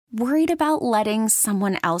Worried about letting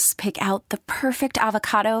someone else pick out the perfect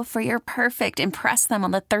avocado for your perfect impress them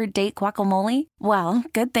on the third date guacamole? Well,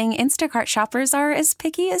 good thing Instacart shoppers are as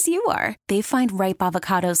picky as you are. They find ripe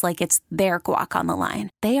avocados like it's their guac on the line.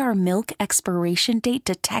 They are milk expiration date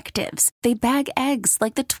detectives. They bag eggs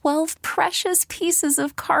like the 12 precious pieces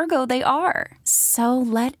of cargo they are. So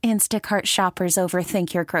let Instacart shoppers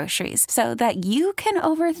overthink your groceries so that you can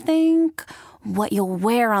overthink what you'll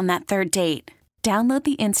wear on that third date. Download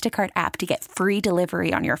the Instacart app to get free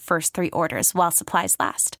delivery on your first 3 orders while supplies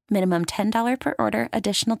last. Minimum $10 per order.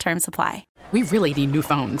 Additional terms apply. We really need new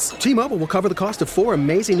phones. T-Mobile will cover the cost of 4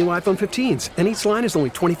 amazing new iPhone 15s, and each line is only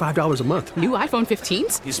 $25 a month. New iPhone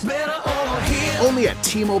 15s? It's better over here. Only at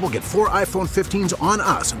T-Mobile, get 4 iPhone 15s on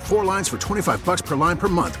us and 4 lines for $25 per line per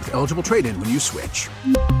month with eligible trade-in when you switch.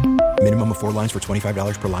 Minimum of 4 lines for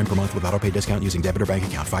 $25 per line per month with autopay discount using debit or bank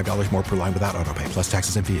account. $5 more per line without autopay, plus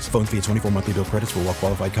taxes and fees. Phone fee at 24 monthly bill credits for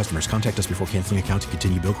well-qualified customers. Contact us before canceling account to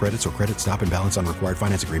continue bill credits or credit stop and balance on required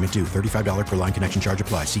finance agreement due. $35 per line connection charge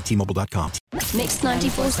applies. See T-Mobile.com. Mix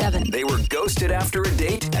 94.7. They were ghosted after a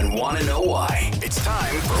date and want to know why. It's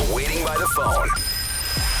time for Waiting by the Phone.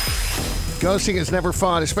 Ghosting is never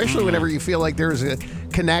fun, especially whenever you feel like there's a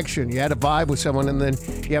connection. You had a vibe with someone and then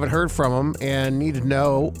you haven't heard from them and need to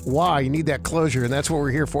know why. You need that closure, and that's what we're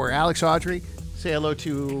here for. Alex, Audrey, say hello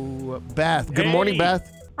to Beth. Good morning,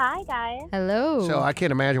 Beth. Hi, guys. Hello. So I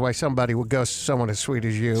can't imagine why somebody would ghost someone as sweet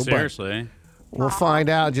as you. Seriously. But we'll find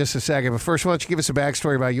out in just a second. But first, why don't you give us a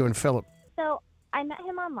backstory about you and Philip? So I met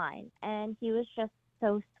him online, and he was just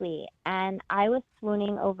so sweet. And I was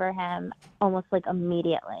swooning over him almost like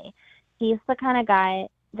immediately. He's the kind of guy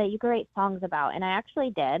that you could write songs about, and I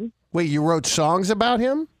actually did. Wait, you wrote songs about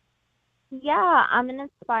him? Yeah, I'm an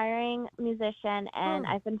aspiring musician, and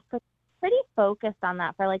I've been pretty focused on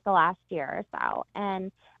that for like the last year or so.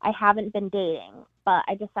 And I haven't been dating, but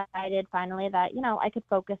I decided finally that, I could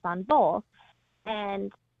focus on both.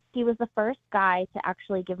 And he was the first guy to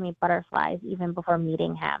actually give me butterflies even before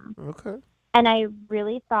meeting him. Okay. And I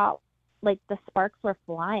really thought, like, the sparks were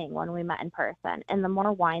flying when we met in person. And the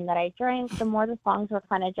more wine that I drank, the more the songs were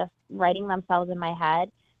kind of just writing themselves in my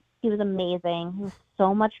head. He was amazing. He was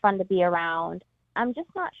so much fun to be around. I'm just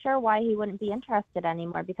not sure why he wouldn't be interested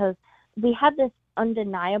anymore, because we had this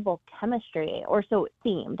undeniable chemistry, or so it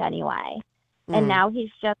seemed anyway. And now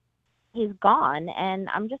he's gone, and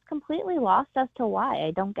I'm just completely lost as to why.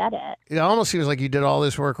 I don't get it. It almost seems like you did all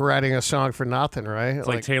this work writing a song for nothing, right? It's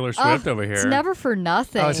like Taylor Swift over here. It's never for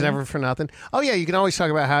nothing. Oh, it's never for nothing? Oh, yeah, you can always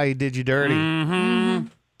talk about how he did you dirty. Mm-hmm.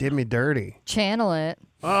 Did me dirty. Channel it.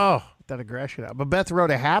 Oh, that aggression out. But Beth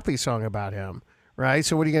wrote a happy song about him, right?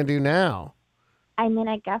 So what are you going to do now? I mean,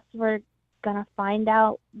 I guess we're going to find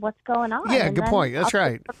out what's going on. Yeah, good point. That's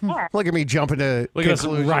right. Look at me jumping to Look at us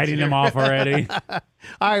writing him off already. All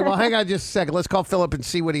right, well, hang on just a second. Let's call Philip and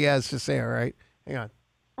see what he has to say, all right? Hang on.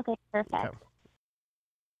 Okay, perfect. Okay.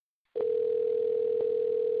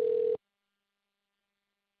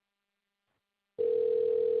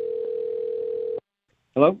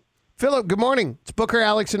 Hello? Philip, good morning. It's Booker,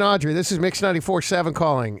 Alex, and Audrey. This is Mix 94.7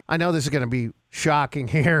 calling. I know this is going to be shocking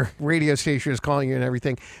here. Radio station is calling you and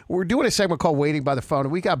everything. We're doing a segment called Waiting by the Phone,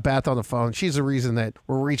 and we got Beth on the phone. She's the reason that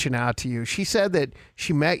we're reaching out to you. She said that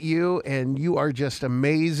she met you, and you are just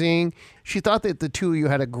amazing. She thought that the two of you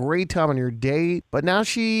had a great time on your date, but now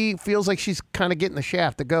she feels like she's kind of getting the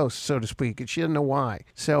shaft, the ghost, so to speak, and she doesn't know why.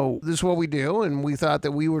 So this is what we do, and we thought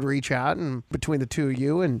that we would reach out and between the two of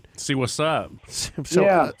you and see what's up.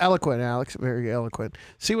 So eloquent, Alex, very eloquent.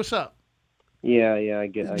 See what's up. Yeah, I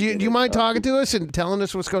get. Do you mind talking to us and telling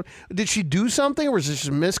us what's going on? Did she do something, or was this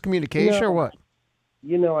just miscommunication, or what?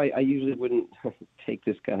 I usually wouldn't take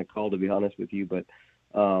this kind of call, to be honest with you, but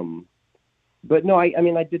no, I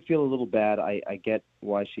mean, I did feel a little bad. I get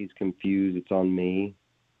why she's confused. It's on me.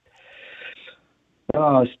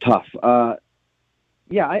 Oh, it's tough. I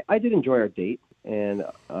did enjoy our date, and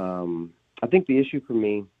I think the issue for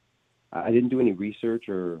me, I didn't do any research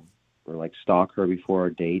or like stalk her before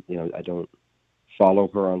our date. I don't follow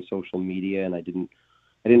her on social media, and I didn't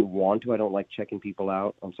want to. I don't like checking people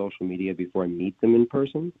out on social media before I meet them in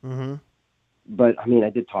person. Mm-hmm. But I mean, I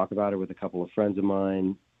did talk about her with a couple of friends of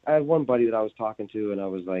mine. I had one buddy that I was talking to, and I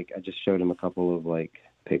was like, I just showed him a couple of like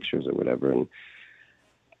pictures or whatever, and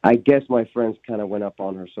I guess my friends kind of went up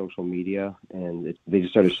on her social media, and they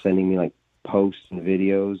just started sending me like posts and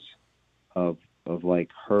videos of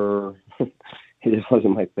like her. It just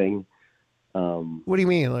wasn't my thing. What do you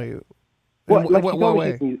mean? Like, what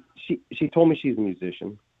way? She told me she's a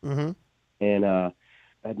musician, mm-hmm. and I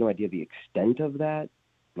had no idea the extent of that.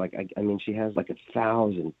 Like, I mean, she has like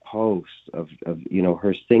 1,000 posts of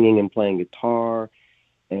her singing and playing guitar,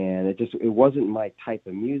 and it wasn't my type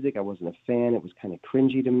of music. I wasn't a fan. It was kind of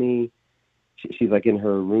cringy to me. She's like in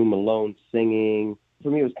her room alone singing. For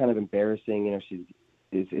me, it was kind of embarrassing. You know,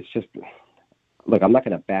 it's just, look, I'm not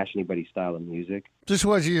going to bash anybody's style of music. Just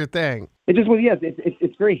wasn't your thing. It just was, yes.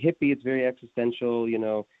 It's very hippie. It's very existential, you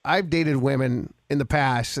know. I've dated women in the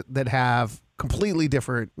past that have completely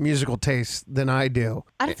different musical tastes than I do.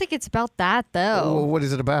 I don't think it's about that, though. Well, what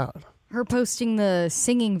is it about? Her posting the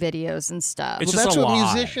singing videos and stuff. It's Well, just that's a what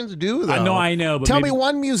lie. musicians do, though. I know. But Tell maybe, me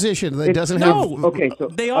one musician that doesn't No, have... Okay, so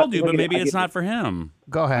they all do, but maybe I it's get not it. for him.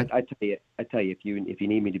 Go ahead. I tell you, if you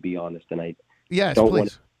need me to be honest, and I Yes, don't please.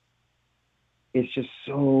 want. It's just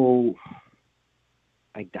so.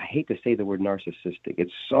 I hate to say the word narcissistic.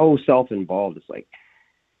 It's so self-involved. It's like.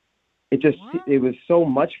 It was so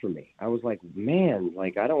much for me. I was like, man,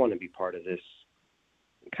 like I don't want to be part of this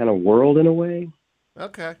kind of world in a way.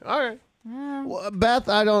 Okay, all right. Well, Beth,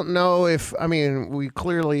 I don't know if, we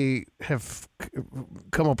clearly have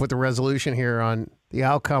come up with a resolution here on the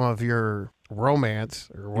outcome of your romance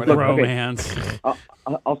or whatever. Look, okay. Romance.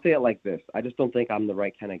 I'll say it like this. I just don't think I'm the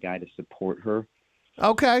right kind of guy to support her.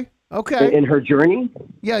 Okay. In her journey?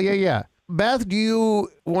 Yeah. Beth, do you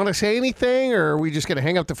want to say anything, or are we just going to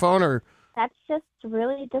hang up the phone? Or That's just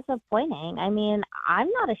really disappointing. I mean, I'm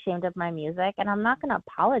not ashamed of my music, and I'm not going to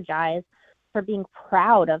apologize for being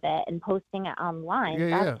proud of it and posting it online.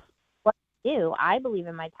 That's what I do. I believe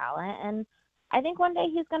in my talent, and I think one day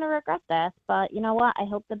he's going to regret this. But you know what? I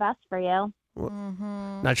hope the best for you.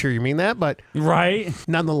 Not sure you mean that, but right.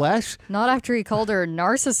 Nonetheless, Not after he called her a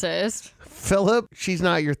narcissist. Philip, she's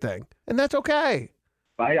not your thing, and that's okay.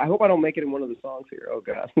 I hope I don't make it in one of the songs here. Oh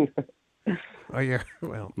God. Oh, yeah.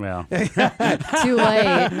 Well. Too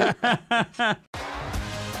late.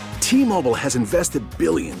 T-Mobile has invested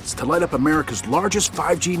billions to light up America's largest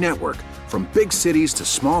 5G network, from big cities to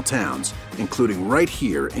small towns, including right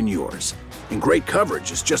here in yours. And great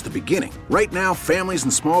coverage is just the beginning. Right now, families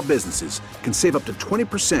and small businesses can save up to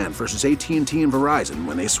 20% versus AT&T and Verizon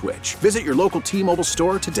when they switch. Visit your local T-Mobile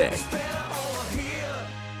store today.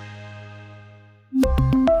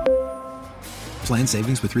 Plan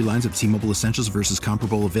savings with 3 lines of T-Mobile Essentials versus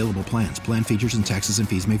comparable available plans. Plan features and taxes and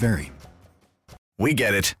fees may vary. We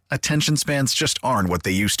get it. Attention spans just aren't what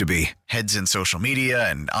they used to be. Heads in social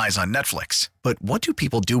media and eyes on Netflix. But what do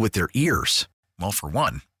people do with their ears? Well, for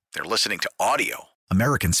one, they're listening to audio.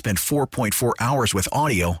 Americans spend 4.4 hours with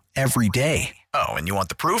audio every day. Oh, and you want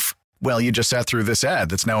the proof? Well, you just sat through this ad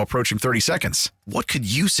that's now approaching 30 seconds. What could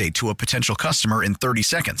you say to a potential customer in 30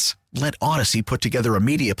 seconds? Let Odyssey put together a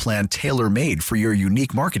media plan tailor-made for your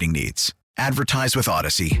unique marketing needs. Advertise with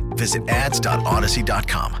Odyssey. Visit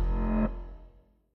ads.odyssey.com.